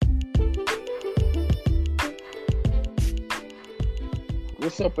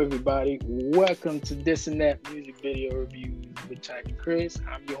What's up, everybody? Welcome to This and That Music Video Reviews with Chike and Chris.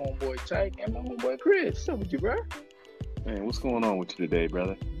 I'm your homeboy Chike and my homeboy Chris. What's up with you, bro? Man, what's going on with you today,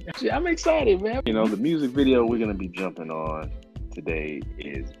 brother? I'm excited, man. You know, the music video we're going to be jumping on today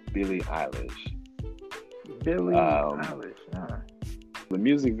is Billie Eilish. Billie Eilish. The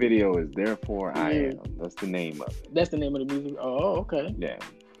music video is Therefore I Am. That's the name of it. That's the name of the music? Oh, okay. Yeah,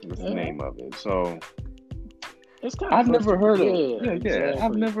 that's the name of it. So, it's kind of I've never heard of it. Yeah, Exactly.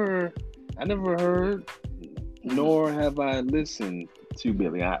 I never heard, nor have I listened to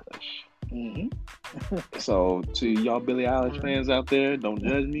Billie Eilish. Mm-hmm. So, to y'all Billie Eilish fans out there, don't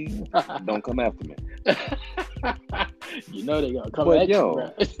judge me. Don't come after me. You know they're gonna come at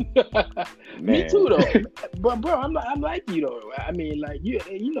you, bro. Me too, though. But bro, I'm like you though. I mean, like you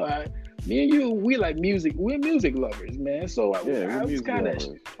know, me and you, we like music. We're music lovers, man. So I was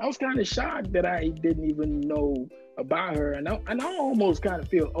kind of shocked that I didn't even know about her, and I almost kind of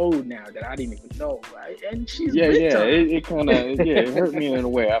feel old now that I didn't even know, right? And she's it kind of it hurt me in a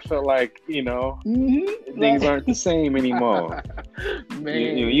way. I felt like things aren't the same anymore.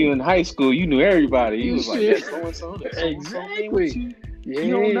 Man, you in high school, you knew everybody. You was like, that's so-and-so. Exactly. Yeah.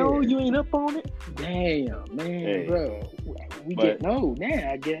 You don't know, you ain't up on it. Damn, man, bro, we get old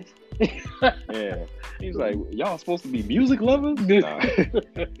now, I guess. Yeah, he's like, y'all supposed to be music lovers? Nah.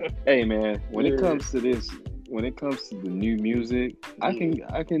 Hey, man, when it comes to this. When it comes to the new music, I can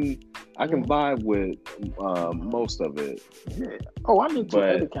vibe with most of it. Yeah. Oh, I'm into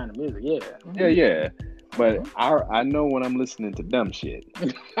other kind of music. Yeah. Yeah. But I know when I'm listening to dumb shit,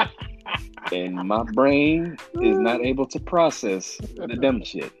 and my brain is not able to process the dumb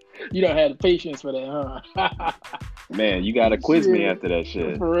shit. You don't have the patience for that, huh? Man, you gotta quiz me after that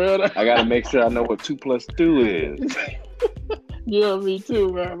shit. For real? I gotta make sure I know what 2 + 2 is. Yeah, me too,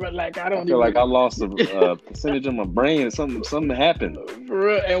 bro. But like, I feel like I lost a percentage of my brain. Something happened. For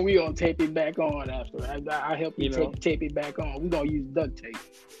real, and we gonna tape it back on after. I help you tape it back on. We gonna use duct tape.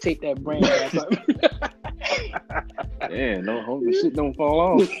 Tape that brain back up. Yeah, no, hope the shit don't fall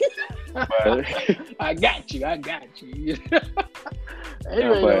off. But, I got you.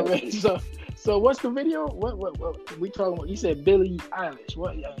 Anyway, so what's the video? What we talking about? You said Billie Eilish.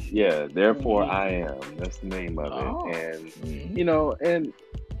 What? Yeah, Therefore I Am. That's the name of it. And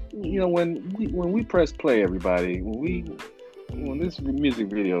you know, when we press play, everybody, when this music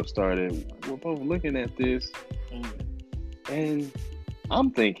video started, we're both looking at this, and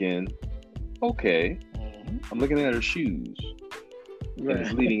I'm thinking, okay, I'm looking at her shoes, and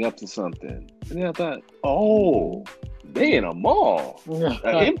it's leading up to something, and then I thought, oh. They in a mall, an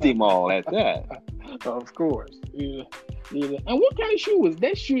empty mall at that. Of course. Yeah. And what kind of shoe was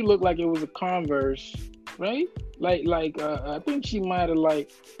that? Shoe looked like it was a Converse, right? Like I think she might have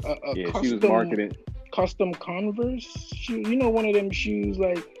custom, she was marketing custom Converse shoe. You know, one of them shoes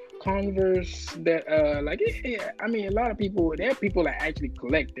like Converse that I mean, a lot of people. There are people that actually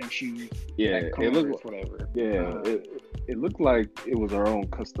collect them shoes. Yeah, like Converse, whatever. Yeah. It looked like it was her own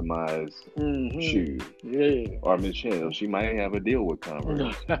customized shoe. Yeah. Or Michelle, she might have a deal with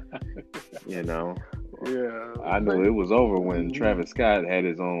Converse. You know. Yeah. I knew it was over when Travis Scott had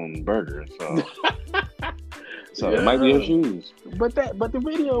his own burger. So it might be her shoes. But the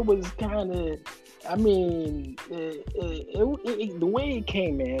video was kind of. I mean, the way it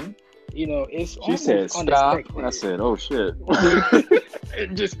came in. You know, it's she said stop. I said, oh shit.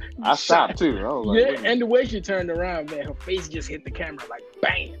 I stopped too. I was like, and the way she turned around, man, her face just hit the camera like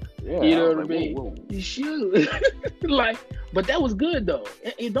bang. Yeah, you know what I mean? Whoa. You should but that was good though.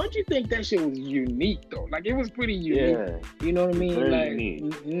 And don't you think that shit was unique though? Like it was pretty unique. Yeah. You know what I mean? Very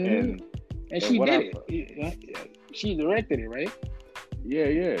unique. And she did it. She directed it, right?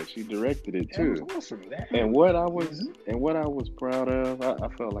 Yeah, she directed it too. That was awesome. And what I was proud of, I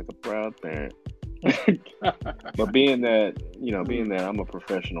felt like a proud parent. But being that I'm a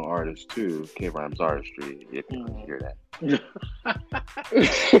professional artist too, K-Rhymes Artistry, if you want to hear that.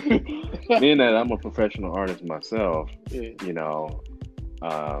 Being that I'm a professional artist myself, you know,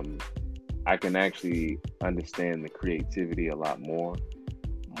 I can actually understand the creativity a lot more.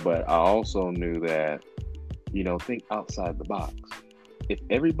 But I also knew that, you know, think outside the box. If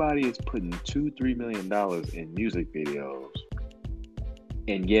everybody is putting $2-3 million in music videos,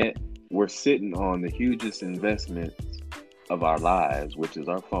 and yet we're sitting on the hugest investment of our lives, which is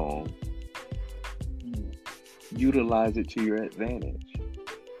our phone, utilize it to your advantage.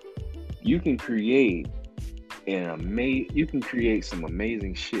 You can create some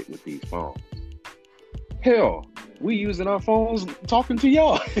amazing shit with these phones. Hell, we using our phones talking to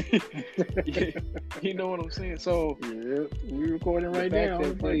y'all. You know what I'm saying? So yeah, we recording right now.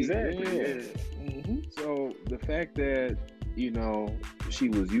 Exactly. Yeah. So the fact that you know, she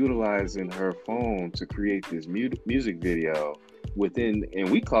was utilizing her phone to create this music video and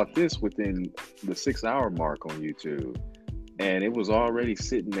we caught this within the 6-hour mark on YouTube, and it was already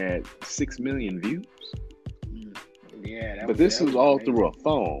sitting at 6 million views. Yeah, but this was all through a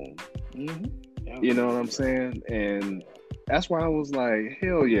phone. You know what I'm saying? And that's why I was like,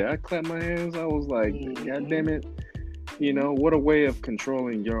 hell yeah! I clapped my hands. I was like, God damn it! You know, what a way of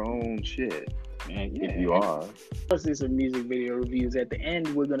controlling your own shit. If you are. Plus, there's some music video reviews. At the end,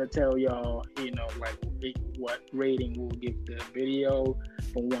 we're gonna tell y'all, you know, like what rating we'll give the video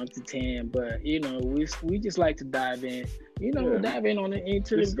from 1 to 10. But you know, we just like to dive in. You know, dive in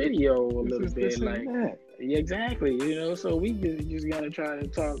into the video a little bit, like. Yeah, exactly. You know, so we just gonna try to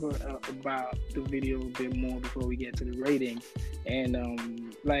talk about the video a bit more before we get to the rating. And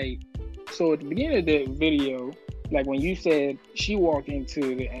so at the beginning of the video, like when you said she walked into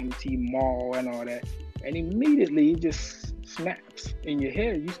the MT Mall and all that, and immediately it just snaps in your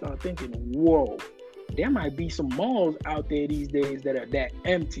head. You start thinking, whoa, there might be some malls out there these days that are that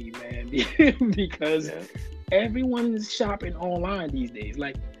empty, man, because everyone's shopping online these days.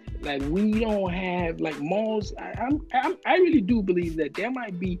 Like we don't have like malls. I really do believe that there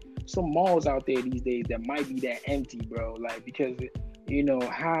might be some malls out there these days that might be that empty, bro. Like, because you know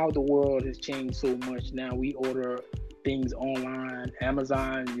how the world has changed so much now. We order things online.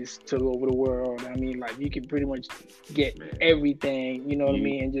 Amazon just took over the world. I mean, like, you can pretty much get everything, you know what I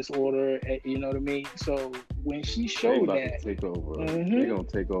mean, and just order it, you know what I mean? So when she showed that, they're gonna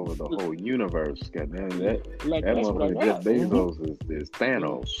take over the whole universe. Goddamn, that motherfucker Jeff Bezos is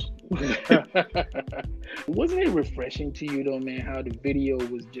Thanos. Wasn't it refreshing to you though, man, how the video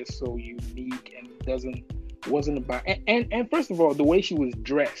was just so unique and wasn't about and first of all, the way she was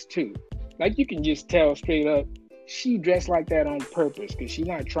dressed too. Like, you can just tell straight up she dressed like that on purpose, because she's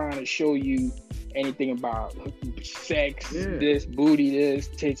not trying to show you anything about sex, this, booty, this,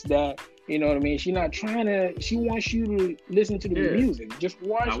 tits, that. You know what I mean? She's not trying to. She wants you to listen to the music. Just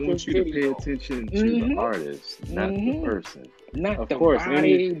watch this video. I want you to pay attention to the artist, not the person. Not of the course,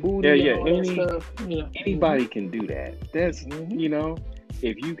 body, booty, all that stuff. Anybody can do that. That's you know,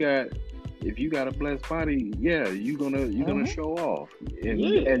 if you got a blessed body, you're gonna show off,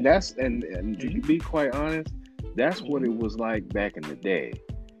 and that's and to be quite honest, that's what it was like back in the day.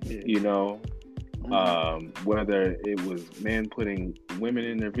 You know. Whether it was men putting women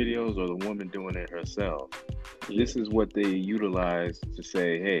in their videos or the woman doing it herself, this is what they utilized to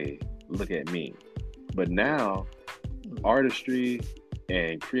say, hey, look at me. But now artistry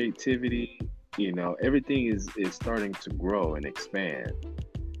and creativity, you know, everything is starting to grow and expand.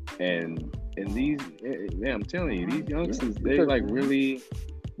 And these, I'm telling you, these youngsters,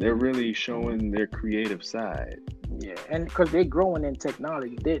 they're really showing their creative side. Yeah, and because they're growing in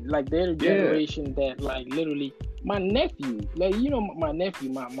technology, they're the generation that, like, literally, my nephew, like, you know, my nephew,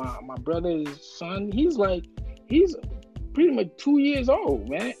 my brother's son, he's pretty much 2 years old,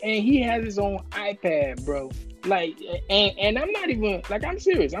 man, and he has his own iPad, bro. Like, and I'm not even, like, I'm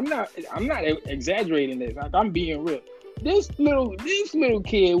serious. I'm not exaggerating this. Like, I'm being real. This little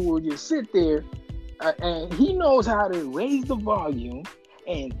kid will just sit there, and he knows how to raise the volume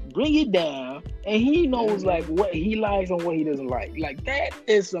and bring it down, and he knows like what he likes and what he doesn't like. Like, that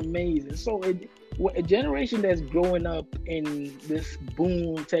is amazing. So a generation that's growing up in this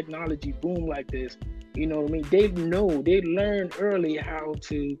technology boom like this, you know what I mean? They learn early how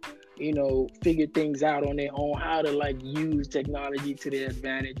to, you know, figure things out on their own, how to like use technology to their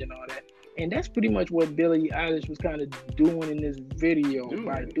advantage and all that. And that's pretty much what Billie Eilish was kind of doing in this video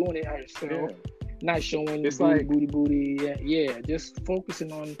by doing it herself. Not showing booty, just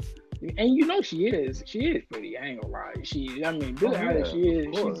focusing on, and you know she is pretty. I ain't gonna lie. Billie Eilish,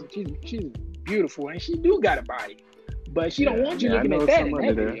 she's beautiful, and she do got a body, but she don't want you looking at that in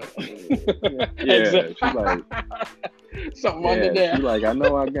that video. She's like something under there. She's like, I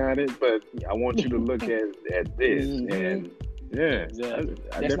know I got it, but I want you to look at this, and exactly.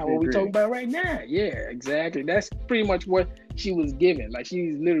 That's not what we're talking about right now. Yeah, exactly. That's pretty much what she was giving. Like,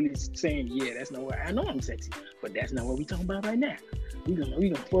 she's literally saying, that's not what I know. I'm sexy, but that's not what we're talking about right now. We're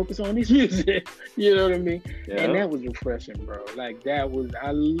gonna focus on this music. You know what I mean? Yeah. And that was refreshing, bro. Like, that was.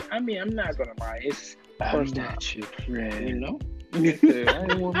 I mean, I'm not gonna lie. It's first time, your friend. You know. I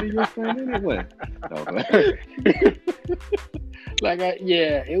didn't want to be your friend anyway.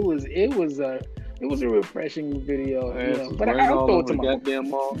 It was a refreshing video, you know. But I'll throw it to my goddamn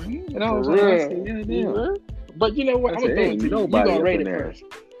mall. And I was like, but you know what? I'm gonna throw it to you. You gonna rate it first.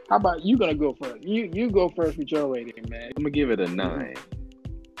 How about you gonna go first? You go first with your rating, man. I'm gonna give it a 9.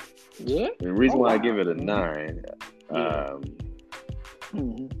 Yeah. The reason why I give it a 9,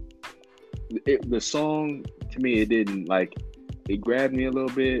 the song, to me, it didn't, like, it grabbed me a little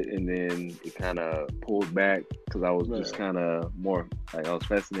bit, and then it kind of pulled back because I was just kind of more like I was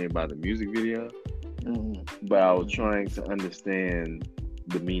fascinated by the music video, but I was trying to understand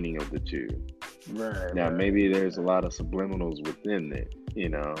the meaning of the two. Now maybe there's a lot of subliminals within it. You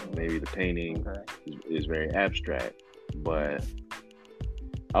know, maybe the painting is very abstract, but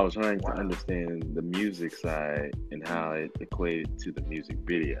I was trying to understand the music side and how it equated to the music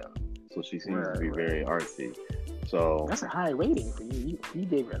video. So she seems to be very artsy. So that's a high rating for you. You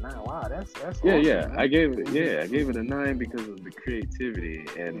gave it a 9. Wow, that's yeah, awesome, yeah. Man. I gave it a 9 because of the creativity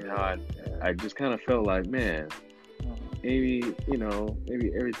and how I just kind of felt like, man, maybe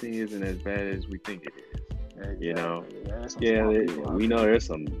everything isn't as bad as we think it is. Exactly. You know, we know there's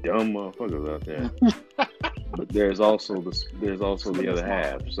some dumb motherfuckers out there, but there's also the other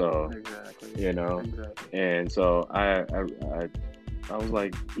half. So you know, and so I was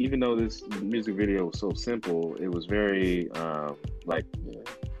like, even though this music video was so simple, it was very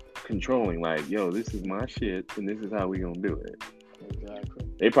controlling. Like, yo, this is my shit, and this is how we gonna do it. Exactly.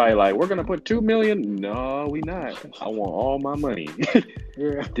 They probably like, we're gonna put $2 million. No, we not. I want all my money.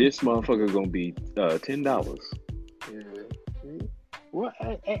 This motherfucker gonna be $10. Well,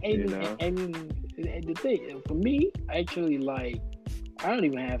 and the thing for me, actually, like, I don't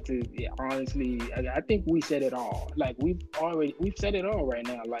even have to. Honestly, I think we said it all. Like we've said it all right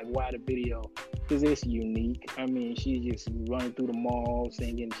now. Like why the video? Because it's unique. I mean, she's just running through the mall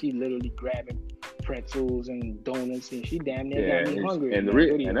singing. She literally grabbing pretzels and donuts, and she damn near got me hungry.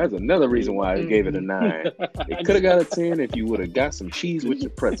 And that's another reason why I gave it a 9. It could have got a 10 if you would have got some cheese with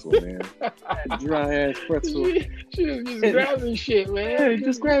your pretzel, man. Dry ass pretzel. She was just grabbing shit, man. Yeah,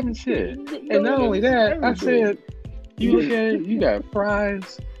 just grabbing shit. And not only that, I said, you look at it, you got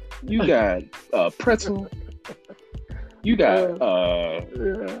fries, you got pretzel, you got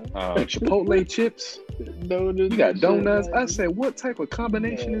Chipotle chips, you got donuts. I said, what type of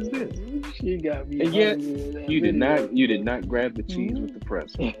combination is this? She got me. And yet, you did not grab the cheese with the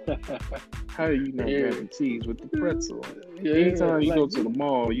pretzel. How do you not grab the cheese with the pretzel? Anytime you go to the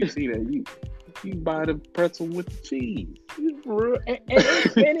mall, you see that you buy the pretzel with the cheese. Ain't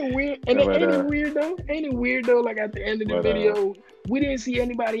it weird though? Like at the end of the video, we didn't see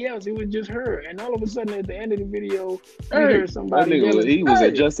anybody else. It was just her. And all of a sudden, at the end of the video, we heard somebody. He was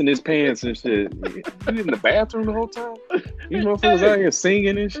adjusting his pants and shit. You in the bathroom the whole time? You motherfuckers out here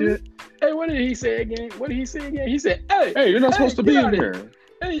singing and shit. Hey, what did he say again? He said, "Hey, you're not supposed to be in here."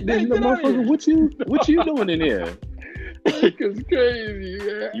 Hey, motherfucker, what you doing in here? It's crazy,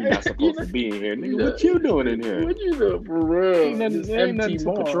 man. You're not supposed to be in here, nigga. What you doing in here? What you doing for real? Ain't nothing to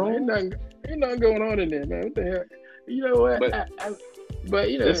control. Ain't nothing going on in there, man. What the hell? You know what?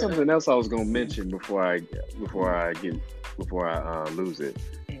 But you know, there's something else I was gonna mention before I lose it.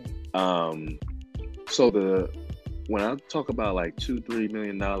 So when I talk about like $2-3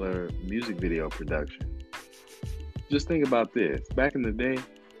 million music video production, just think about this. Back in the day,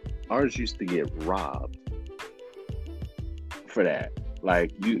 artists used to get robbed for that.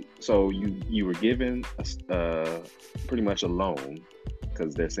 Like you were given pretty much a loan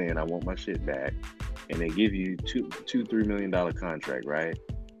because they're saying I want my shit back, and they give you $2-3 million contract, right?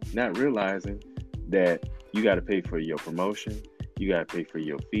 Not realizing that you got to pay for your promotion, you got to pay for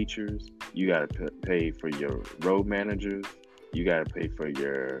your features, you got to pay for your road managers, you got to pay for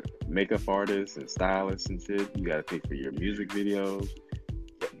your makeup artists and stylists and shit, you got to pay for your music videos.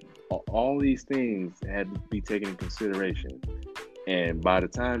 All these things had to be taken in consideration. And by the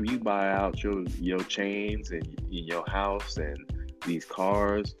time you buy out your chains and your house and these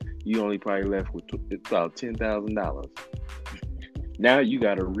cars, you only probably left with about $10,000. Now you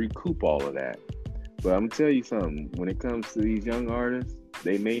got to recoup all of that. But I'm gonna tell you something. When it comes to these young artists,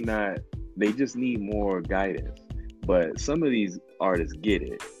 they just need more guidance. But some of these artists get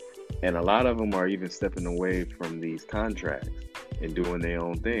it, and a lot of them are even stepping away from these contracts and doing their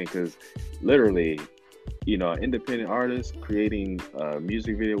own thing. Because literally, you know, independent artist creating a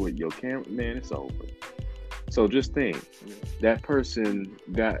music video with your camera, man, it's over. So just think, that person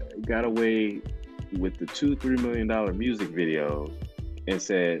got away with the $2-3 million music videos and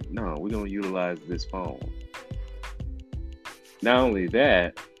said, no, we're going to utilize this phone. Not only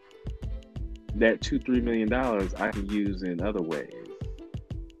that $2-3 million I can use in other ways.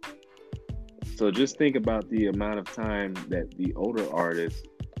 So just think about the amount of time that the older artists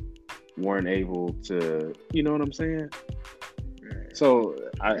weren't able to, you know what I'm saying? So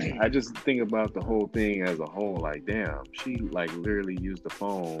I just think about the whole thing as a whole, like, damn, she like literally used the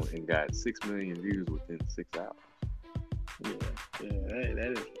phone and got 6 million views within 6 hours.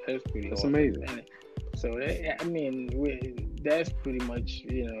 That's pretty. That's awesome. amazing. So that's pretty much,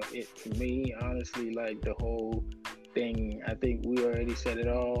 you know, it for me. Honestly, like the whole thing, I think we already said it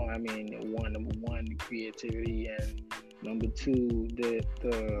all. I mean, number one, the creativity, and number two, the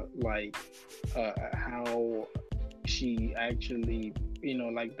like how she actually,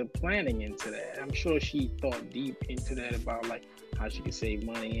 like the planning into that. I'm sure she thought deep into that about like how she could save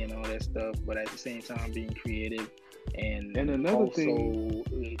money and all that stuff, but at the same time being creative and another also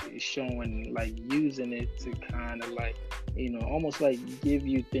thing, showing like using it to kind of like almost like give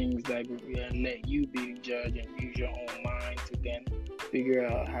you things like and let you be the judge and use your own mind to then figure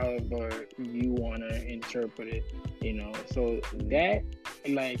out however you want to interpret it, so that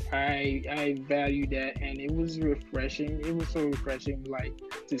like I value that, and it was refreshing. It was so refreshing, like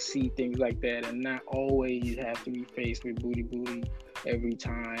to see things like that and not always have to be faced with booty every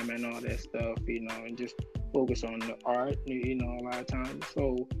time and all that stuff, and just focus on the art, a lot of times.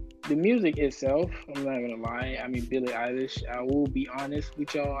 So the music itself, I'm not gonna lie. I mean, Billie Eilish. I will be honest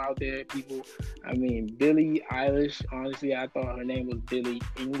with y'all out there, people. I mean, Billie Eilish. Honestly, I thought her name was Billie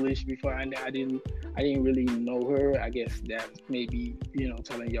English before. I didn't really know her. I guess that's maybe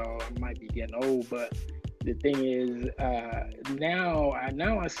telling y'all I might be getting old, but the thing is, now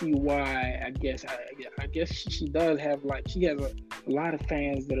I see why. I guess she does have she has a lot of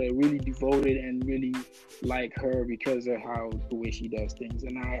fans that are really devoted and really like her because of the way she does things,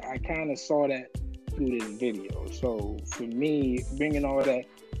 and I kind of saw that through this video. So for me, bringing all that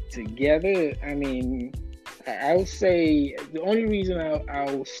together, I mean, I would say the only reason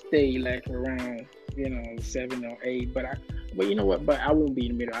I'll stay like around 7 or 8, but you know what? But I won't be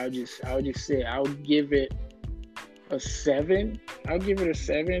in the middle. I'll just say I'll give it a 7. I'll give it a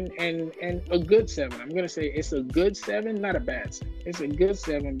 7 and a good 7. I'm gonna say it's a good 7, not a bad 7. It's a good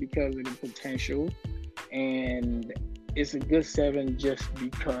 7 because of the potential, and it's a good 7 just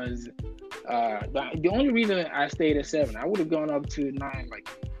because the only reason I stayed at 7, I would have gone up to 9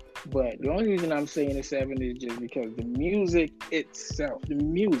 but the only reason I'm saying a 7 is just because the music itself in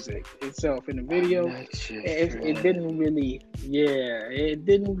the video, it didn't really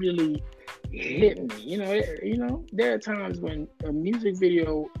hit me. There are times when a music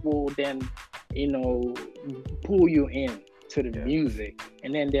video will then, pull you in to the music,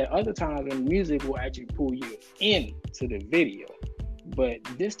 and then there are other times when music will actually pull you in to the video. But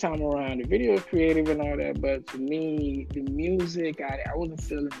this time around, the video is creative and all that, but for me, the music, I wasn't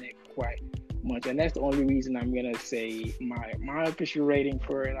feeling it quite much, and that's the only reason I'm gonna say my official rating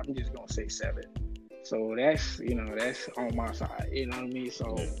for it. I'm just gonna say 7. So that's on my side. You know what I mean?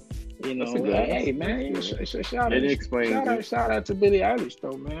 So hey man, shout out to Billie Eilish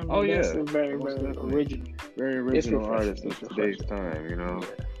though, man. That's a very original artist of today's time.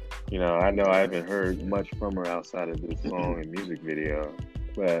 I know I haven't heard much from her outside of this song and music video,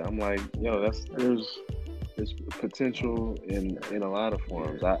 but I'm like, there's potential in a lot of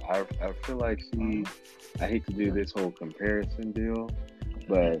forms. I feel like I hate to do this whole comparison deal,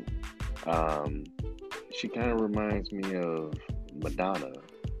 but she kind of reminds me of Madonna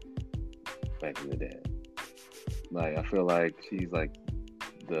back in the day. Like, I feel like she's like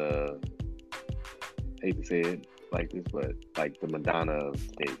I hate to say it like this, but like the Madonna of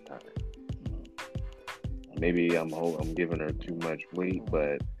today's time. Maybe I'm giving her too much weight,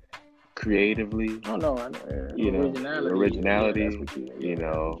 but creatively, originality,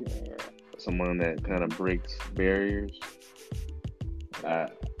 someone that kind of breaks barriers.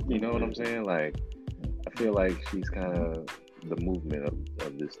 You know what I'm saying? Like, I feel like she's kind of the movement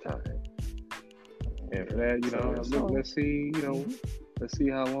of this time. And for that, let's see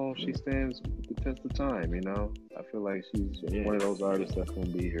how long she stands the test of time. I feel like she's one of those artists that's gonna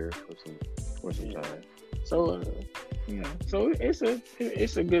be here for some time. So so it's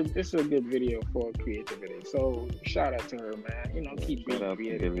a good video for creativity. So shout out to her, man. Keep being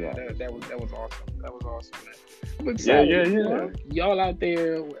creative. That was awesome, man. I'm excited. Y'all out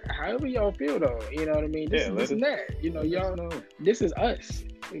there, however y'all feel though, you know what I mean? This and that. Y'all know this is us.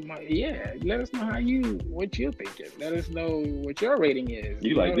 Let us know what you're thinking. Let us know what your rating is.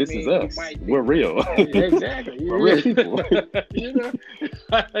 You like, this is us. We're real. Exactly. We're real people.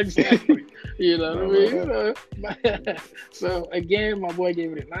 Exactly. You know what I mean? So again, my boy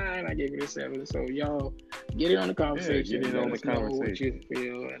gave it a 9. I gave it a 7. So y'all get in on the conversation. Get in on the conversation. What you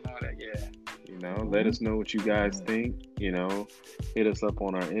feel and all that. Let us know what you guys think. Hit us up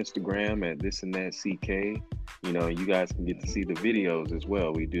on our Instagram at ThisAndThatCK. You guys can get to see the videos as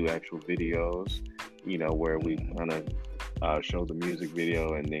well. We do actual videos, where we kind of show the music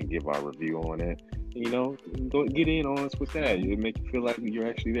video and then give our review on it. Go get in on us with that. It make you feel like you're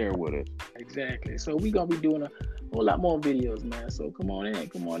actually there with us. Exactly. So we're gonna be doing a whole lot more videos, man. So come on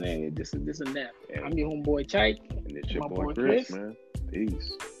in. This and that. I'm your homeboy Chike. And it's your boy Chris, man.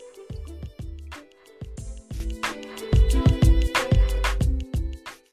 Peace.